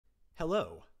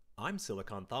Hello, I'm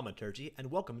Silicon Thaumaturgy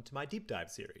and welcome to my deep dive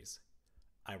series.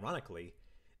 Ironically,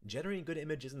 generating good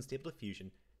images in Stable Diffusion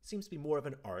seems to be more of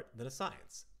an art than a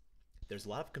science. There's a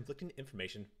lot of conflicting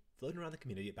information floating around the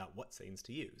community about what settings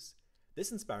to use.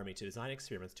 This inspired me to design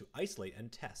experiments to isolate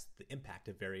and test the impact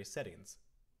of various settings.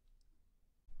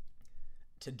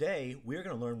 Today, we're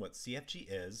going to learn what CFG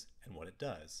is and what it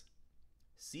does.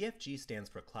 CFG stands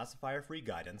for Classifier-Free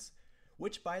Guidance,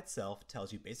 which by itself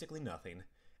tells you basically nothing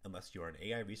unless you're an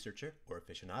AI researcher or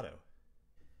aficionado.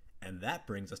 And that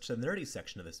brings us to the nerdy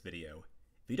section of this video.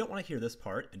 If you don't want to hear this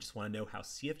part and just want to know how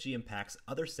CFG impacts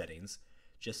other settings,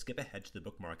 just skip ahead to the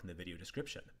bookmark in the video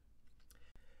description.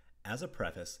 As a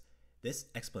preface, this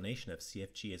explanation of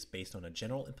CFG is based on a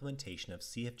general implementation of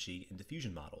CFG in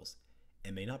diffusion models,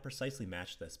 and may not precisely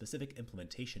match the specific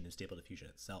implementation in Stable Diffusion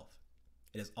itself.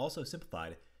 It is also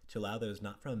simplified to allow those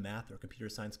not from a math or computer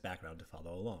science background to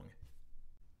follow along.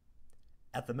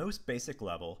 At the most basic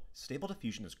level, Stable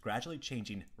Diffusion is gradually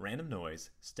changing random noise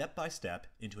step by step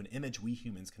into an image we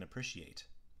humans can appreciate.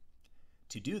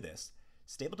 To do this,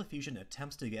 Stable Diffusion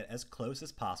attempts to get as close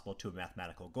as possible to a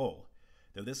mathematical goal,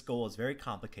 though this goal is very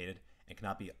complicated and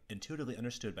cannot be intuitively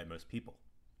understood by most people.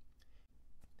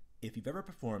 If you've ever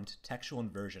performed textual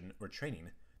inversion or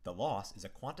training, the loss is a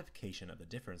quantification of the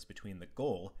difference between the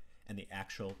goal and the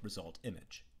actual result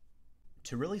image.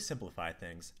 To really simplify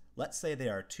things, let's say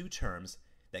there are two terms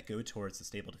that go towards the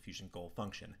Stable Diffusion goal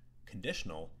function,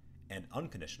 conditional and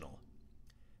unconditional.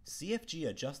 CFG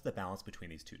adjusts the balance between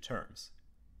these two terms.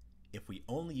 If we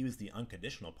only use the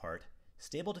unconditional part,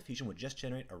 Stable Diffusion would just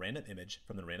generate a random image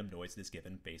from the random noise that is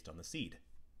given based on the seed.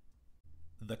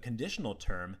 The conditional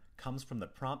term comes from the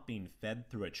prompt being fed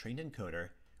through a trained encoder,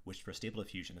 which for Stable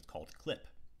Diffusion is called clip.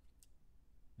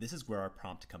 This is where our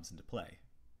prompt comes into play.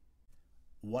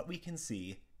 What we can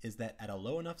see is that at a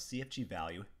low enough CFG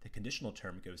value, the conditional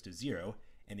term goes to 0,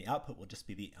 and the output will just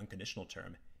be the unconditional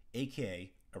term,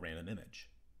 aka a random image.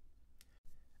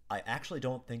 I actually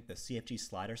don't think the CFG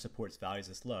slider supports values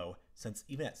this low, since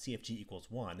even at CFG equals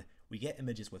 1, we get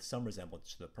images with some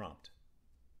resemblance to the prompt.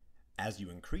 As you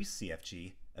increase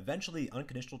CFG, eventually the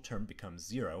unconditional term becomes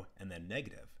 0 and then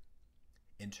negative.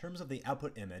 In terms of the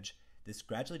output image, this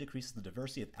gradually decreases the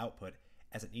diversity of output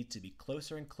as it needs to be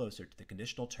closer and closer to the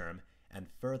conditional term and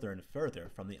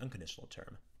further from the unconditional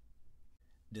term.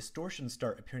 Distortions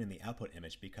start appearing in the output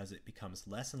image because it becomes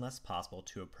less and less possible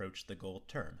to approach the goal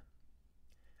term.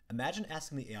 Imagine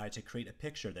asking the AI to create a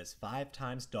picture that's 5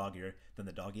 times doggier than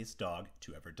the doggiest dog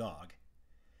to ever dog.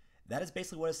 That is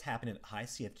basically what is happening at high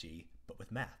CFG, but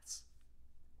with maths.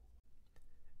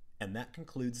 And that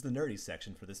concludes the nerdy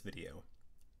section for this video.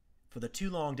 For the too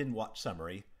long didn't watch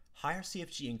summary, higher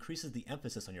CFG increases the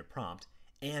emphasis on your prompt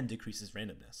and decreases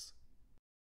randomness.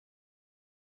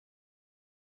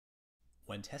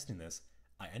 When testing this,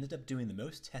 I ended up doing the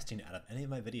most testing out of any of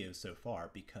my videos so far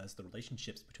because the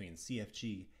relationships between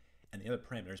CFG and the other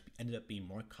parameters ended up being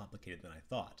more complicated than I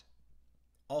thought.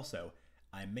 Also,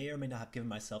 I may or may not have given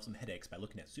myself some headaches by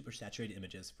looking at supersaturated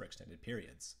images for extended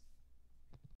periods.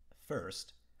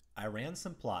 First, I ran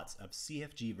some plots of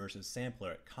CFG versus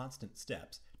sampler at constant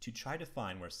steps to try to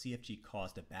find where CFG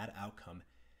caused a bad outcome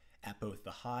at both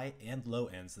the high and low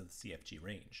ends of the CFG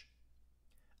range.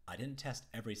 I didn't test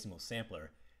every single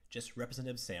sampler, just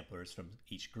representative samplers from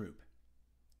each group.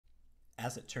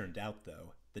 As it turned out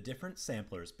though, the different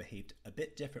samplers behaved a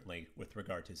bit differently with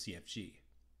regard to CFG.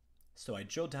 So I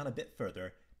drilled down a bit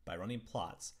further by running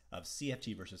plots of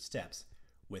CFG versus steps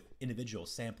with individual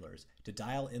samplers to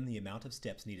dial in the amount of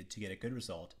steps needed to get a good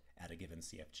result at a given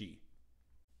CFG.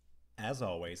 As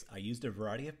always, I used a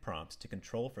variety of prompts to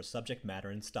control for subject matter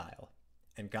and style,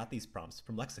 and got these prompts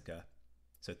from Lexica,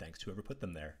 so thanks to whoever put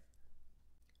them there.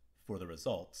 For the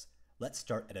results, let's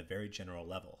start at a very general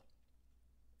level.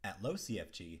 At low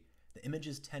CFG, the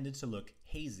images tended to look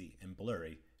hazy and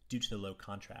blurry due to the low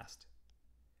contrast.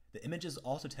 The images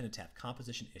also tended to have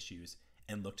composition issues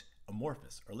and looked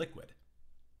amorphous or liquid.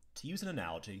 To use an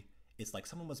analogy, it's like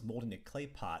someone was molding a clay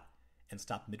pot and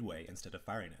stopped midway instead of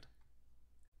firing it.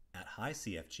 At high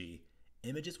CFG,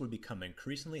 images would become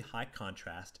increasingly high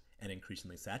contrast and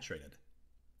increasingly saturated.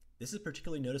 This is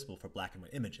particularly noticeable for black and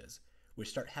white images, which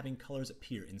start having colors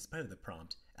appear in spite of the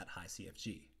prompt at high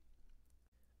CFG.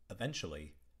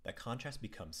 Eventually, the contrast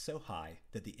becomes so high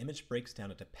that the image breaks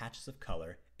down into patches of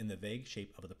color in the vague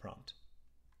shape of the prompt.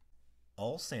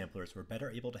 All samplers were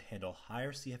better able to handle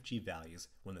higher CFG values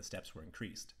when the steps were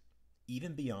increased,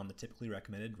 even beyond the typically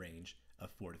recommended range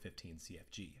of 4 to 15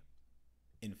 CFG.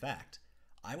 In fact,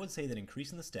 I would say that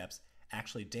increasing the steps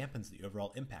actually dampens the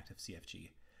overall impact of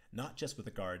CFG, not just with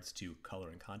regards to color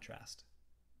and contrast.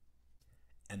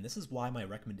 And this is why my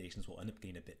recommendations will end up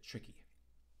getting a bit tricky.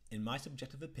 In my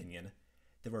subjective opinion,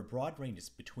 there were broad ranges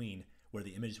between where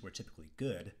the images were typically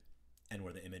good and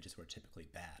where the images were typically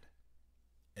bad.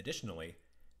 Additionally,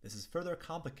 this is further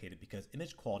complicated because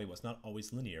image quality was not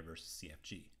always linear versus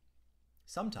CFG.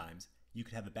 Sometimes you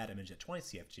could have a bad image at 20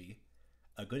 CFG,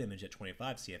 a good image at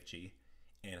 25 CFG,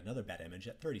 and another bad image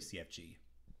at 30 CFG.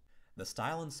 The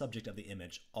style and subject of the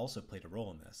image also played a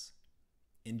role in this.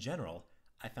 In general,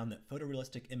 I found that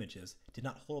photorealistic images did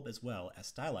not hold up as well as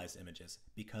stylized images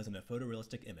because in a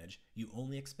photorealistic image, you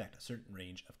only expect a certain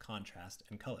range of contrast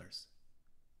and colors.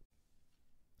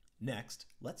 Next,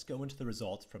 let's go into the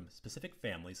results from specific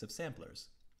families of samplers.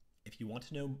 If you want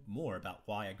to know more about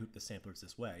why I grouped the samplers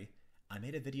this way, I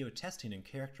made a video testing and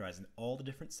characterizing all the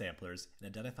different samplers and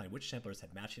identifying which samplers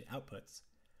had matching outputs,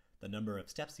 the number of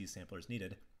steps these samplers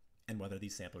needed, and whether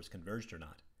these samplers converged or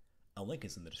not. A link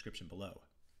is in the description below.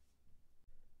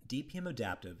 DPM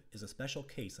Adaptive is a special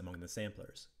case among the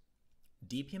samplers.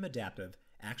 DPM Adaptive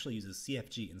actually uses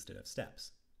CFG instead of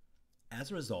steps.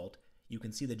 As a result, you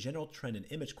can see the general trend in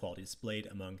image quality displayed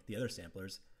among the other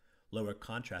samplers, lower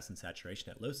contrast and saturation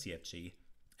at low CFG,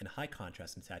 and high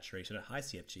contrast and saturation at high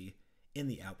CFG in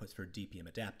the outputs for DPM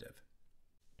Adaptive.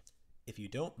 If you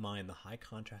don't mind the high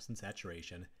contrast and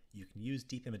saturation, you can use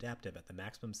DPM Adaptive at the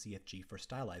maximum CFG for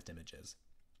stylized images,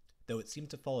 though it seems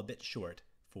to fall a bit short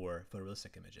for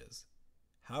photorealistic images.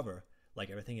 However, like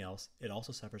everything else, it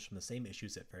also suffers from the same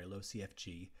issues at very low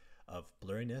CFG of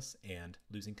blurriness and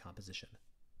losing composition.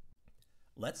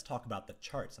 Let's talk about the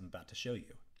charts I'm about to show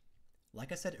you.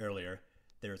 Like I said earlier,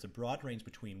 there is a broad range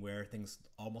between where things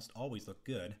almost always look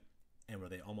good and where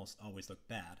they almost always look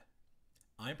bad.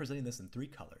 I'm presenting this in three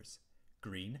colors: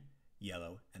 green,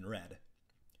 yellow, and red.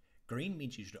 Green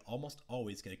means you should almost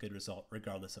always get a good result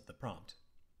regardless of the prompt.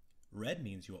 Red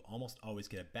means you will almost always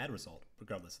get a bad result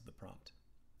regardless of the prompt.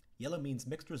 Yellow means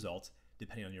mixed results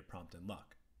depending on your prompt and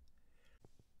luck.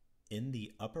 In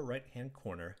the upper right hand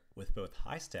corner, with both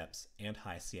high steps and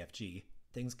high CFG,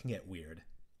 things can get weird.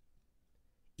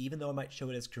 Even though I might show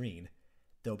it as green,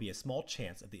 there will be a small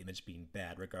chance of the image being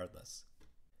bad regardless.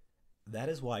 That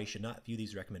is why you should not view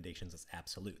these recommendations as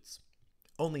absolutes.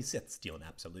 Only Siths deal in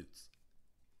absolutes.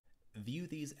 View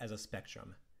these as a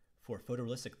spectrum. For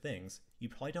photorealistic things, you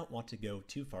probably don't want to go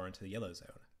too far into the yellow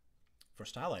zone. For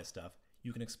stylized stuff,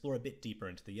 you can explore a bit deeper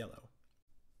into the yellow.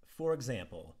 For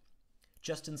example,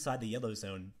 just inside the yellow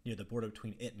zone near the border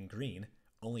between it and green,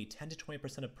 only 10 to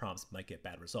 20% of prompts might get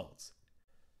bad results.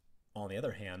 On the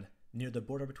other hand, near the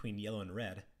border between yellow and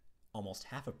red, almost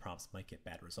half of prompts might get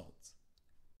bad results.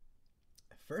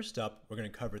 First up, we're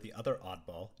going to cover the other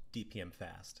oddball, DPM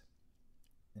Fast.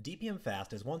 DPM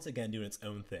Fast is once again doing its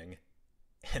own thing,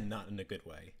 and not in a good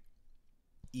way.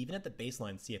 Even at the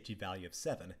baseline CFG value of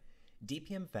 7,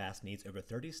 DPM Fast needs over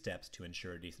 30 steps to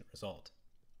ensure a decent result.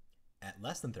 At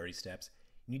less than 30 steps,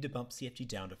 you need to bump CFG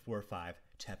down to 4 or 5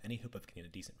 to have any hope of getting a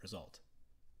decent result.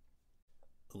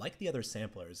 Like the other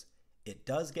samplers, it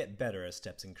does get better as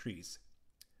steps increase,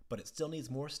 but it still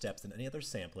needs more steps than any other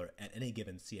sampler at any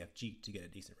given CFG to get a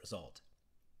decent result.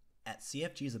 At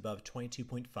CFGs above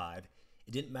 22.5,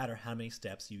 it didn't matter how many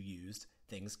steps you used,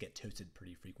 things get toasted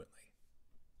pretty frequently.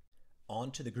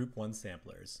 On to the group 1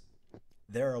 samplers.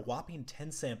 There are a whopping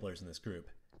 10 samplers in this group.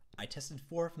 I tested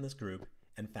 4 from this group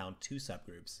and found 2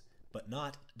 subgroups, but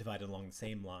not divided along the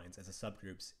same lines as the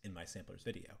subgroups in my samplers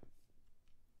video.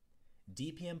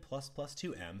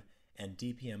 DPM++2M and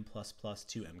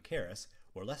DPM++2M Keras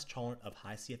were less tolerant of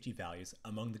high CFG values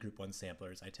among the group 1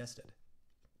 samplers I tested.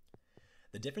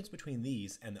 The difference between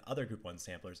these and the other group 1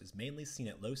 samplers is mainly seen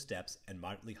at low steps and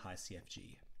moderately high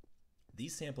CFG.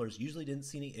 These samplers usually didn't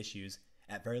see any issues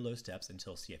at very low steps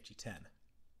until CFG 10.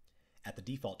 At the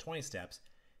default 20 steps,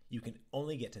 you can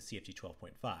only get to CFG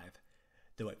 12.5,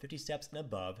 though at 50 steps and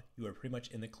above, you are pretty much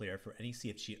in the clear for any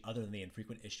CFG other than the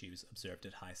infrequent issues observed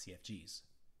at high CFGs.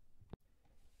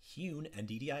 Hune and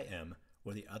DDIM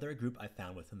were the other group I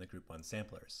found within the group 1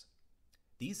 samplers.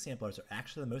 These samplers are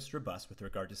actually the most robust with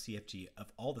regard to CFG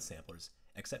of all the samplers,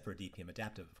 except for DPM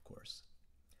Adaptive, of course.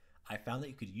 I found that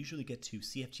you could usually get to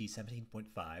CFG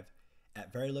 17.5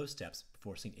 at very low steps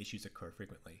before seeing issues occur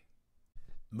frequently.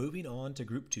 Moving on to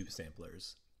group 2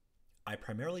 samplers. I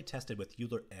primarily tested with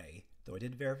Euler A, though I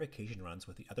did verification runs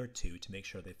with the other 2 to make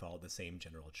sure they followed the same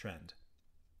general trend.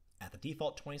 At the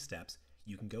default 20 steps,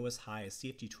 you can go as high as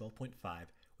CFG 12.5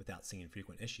 without seeing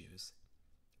frequent issues.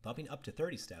 Bumping up to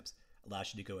 30 steps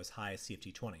allows you to go as high as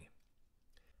CFG 20.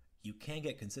 You can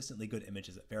get consistently good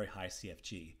images at very high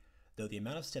CFG, though the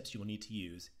amount of steps you will need to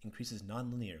use increases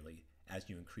non-linearly as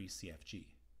you increase CFG.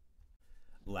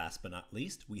 Last but not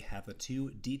least, we have the two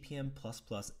DPM++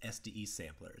 SDE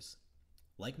samplers.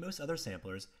 Like most other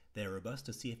samplers, they are robust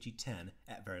to CFG 10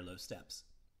 at very low steps.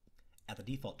 At the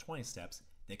default 20 steps,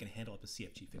 they can handle up to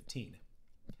CFG 15.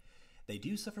 They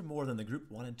do suffer more than the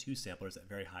group 1 and 2 samplers at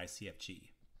very high CFG.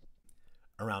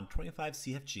 Around 25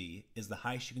 CFG is the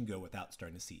highest you can go without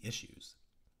starting to see issues.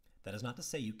 That is not to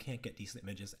say you can't get decent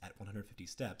images at 150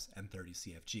 steps and 30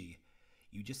 CFG.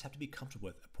 You just have to be comfortable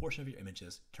with a portion of your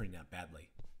images turning out badly.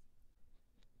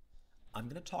 I'm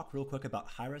going to talk real quick about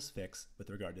high-res fix with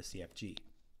regard to CFG.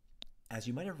 As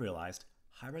you might have realized,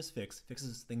 high-res fix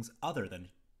fixes things other than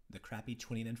the crappy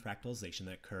twinning and fractalization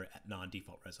that occur at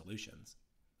non-default resolutions.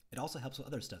 It also helps with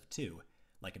other stuff too,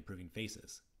 like improving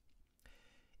faces.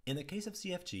 In the case of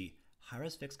CFG,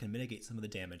 high-res fix can mitigate some of the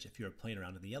damage if you are playing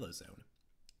around in the yellow zone.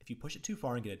 If you push it too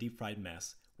far and get a deep-fried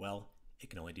mess, well, it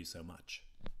can only do so much.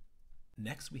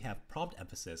 Next, we have prompt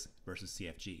emphasis versus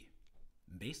CFG.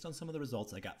 Based on some of the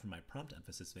results I got from my prompt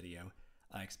emphasis video,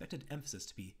 I expected emphasis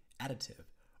to be additive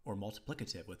or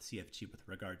multiplicative with CFG with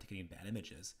regard to getting bad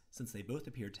images, since they both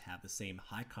appeared to have the same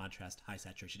high contrast, high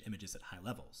saturation images at high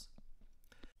levels.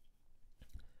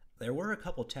 There were a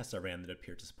couple tests I ran that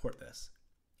appeared to support this.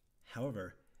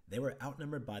 However, they were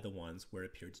outnumbered by the ones where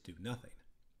it appeared to do nothing.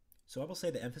 So I will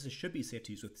say the emphasis should be safe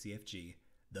to use with CFG,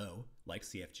 though, like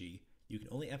CFG, you can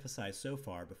only emphasize so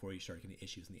far before you start getting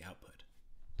issues in the output.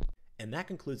 And that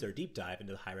concludes our deep dive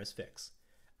into the high-res fix.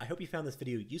 I hope you found this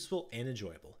video useful and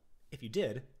enjoyable. If you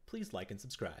did, please like and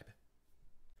subscribe.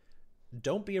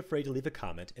 Don't be afraid to leave a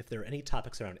comment if there are any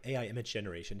topics around AI image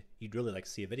generation you'd really like to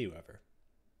see a video over.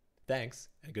 Thanks,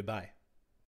 and goodbye.